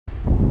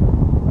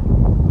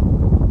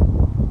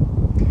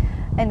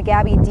And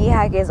Gabby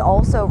Dehak is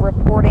also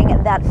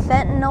reporting that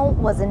fentanyl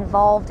was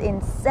involved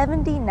in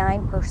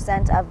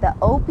 79% of the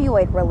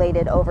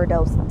opioid-related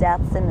overdose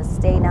deaths in the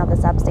state. Now,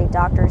 this upstate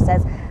doctor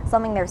says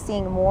something they're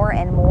seeing more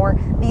and more.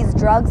 These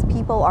drugs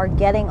people are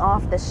getting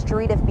off the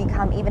street have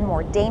become even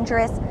more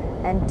dangerous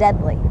and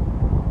deadly.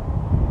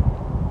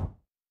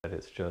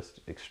 It's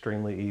just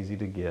extremely easy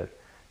to get.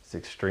 It's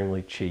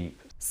extremely cheap.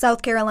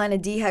 South Carolina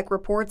Dehak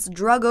reports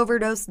drug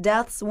overdose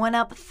deaths went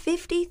up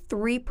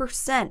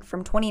 53%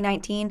 from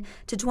 2019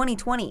 to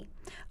 2020.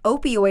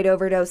 Opioid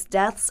overdose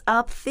deaths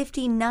up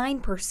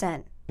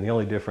 59%. The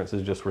only difference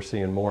is just we're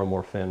seeing more and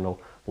more fentanyl,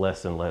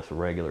 less and less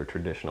regular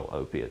traditional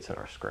opiates in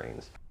our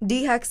screens.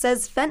 Dehak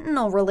says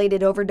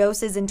fentanyl-related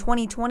overdoses in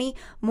 2020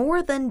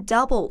 more than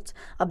doubled.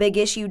 A big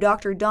issue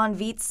Dr. Don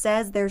Vietz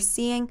says they're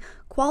seeing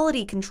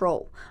quality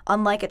control.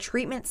 Unlike a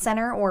treatment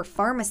center or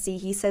pharmacy,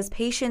 he says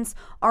patients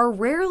are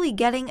rarely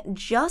getting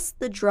just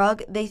the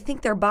drug they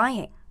think they're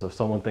buying. So if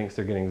someone thinks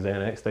they're getting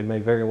Xanax, they may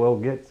very well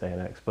get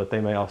Xanax, but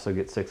they may also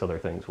get 6 other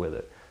things with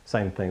it.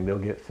 Same thing, they'll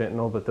get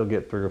fentanyl, but they'll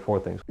get 3 or 4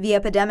 things. The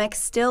epidemic's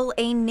still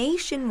a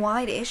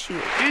nationwide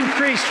issue.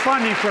 Increased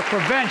funding for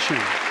prevention,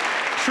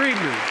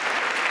 treatment,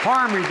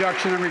 harm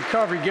reduction, and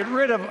recovery. Get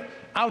rid of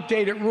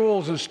outdated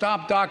rules and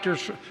stop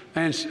doctors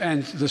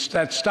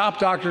stop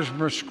doctors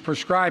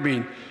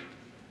prescribing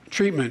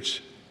treatments.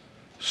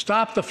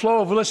 Stop the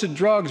flow of illicit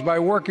drugs by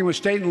working with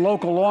state and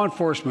local law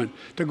enforcement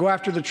to go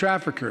after the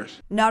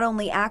traffickers. Not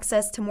only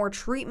access to more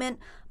treatment,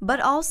 but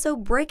also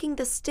breaking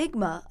the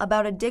stigma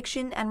about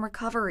addiction and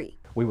recovery.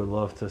 We would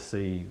love to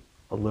see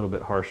a little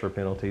bit harsher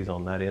penalties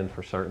on that end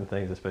for certain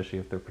things, especially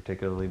if they're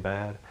particularly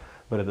bad.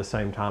 But at the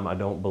same time, I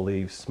don't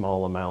believe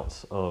small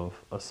amounts of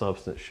a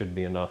substance should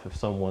be enough. If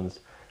someone's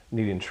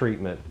needing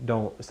treatment,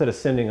 instead of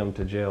sending them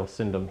to jail,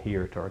 send them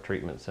here to our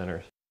treatment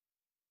centers.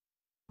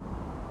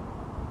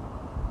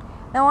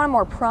 Now, on a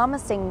more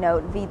promising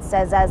note, Vietz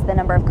says as the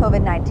number of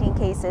COVID-19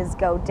 cases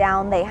go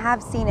down, they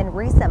have seen in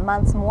recent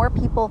months more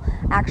people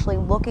actually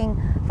looking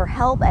for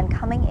help and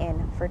coming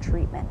in for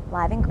treatment.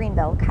 Live in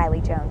Greenville,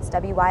 Kylie Jones,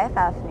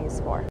 WYFF News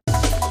 4.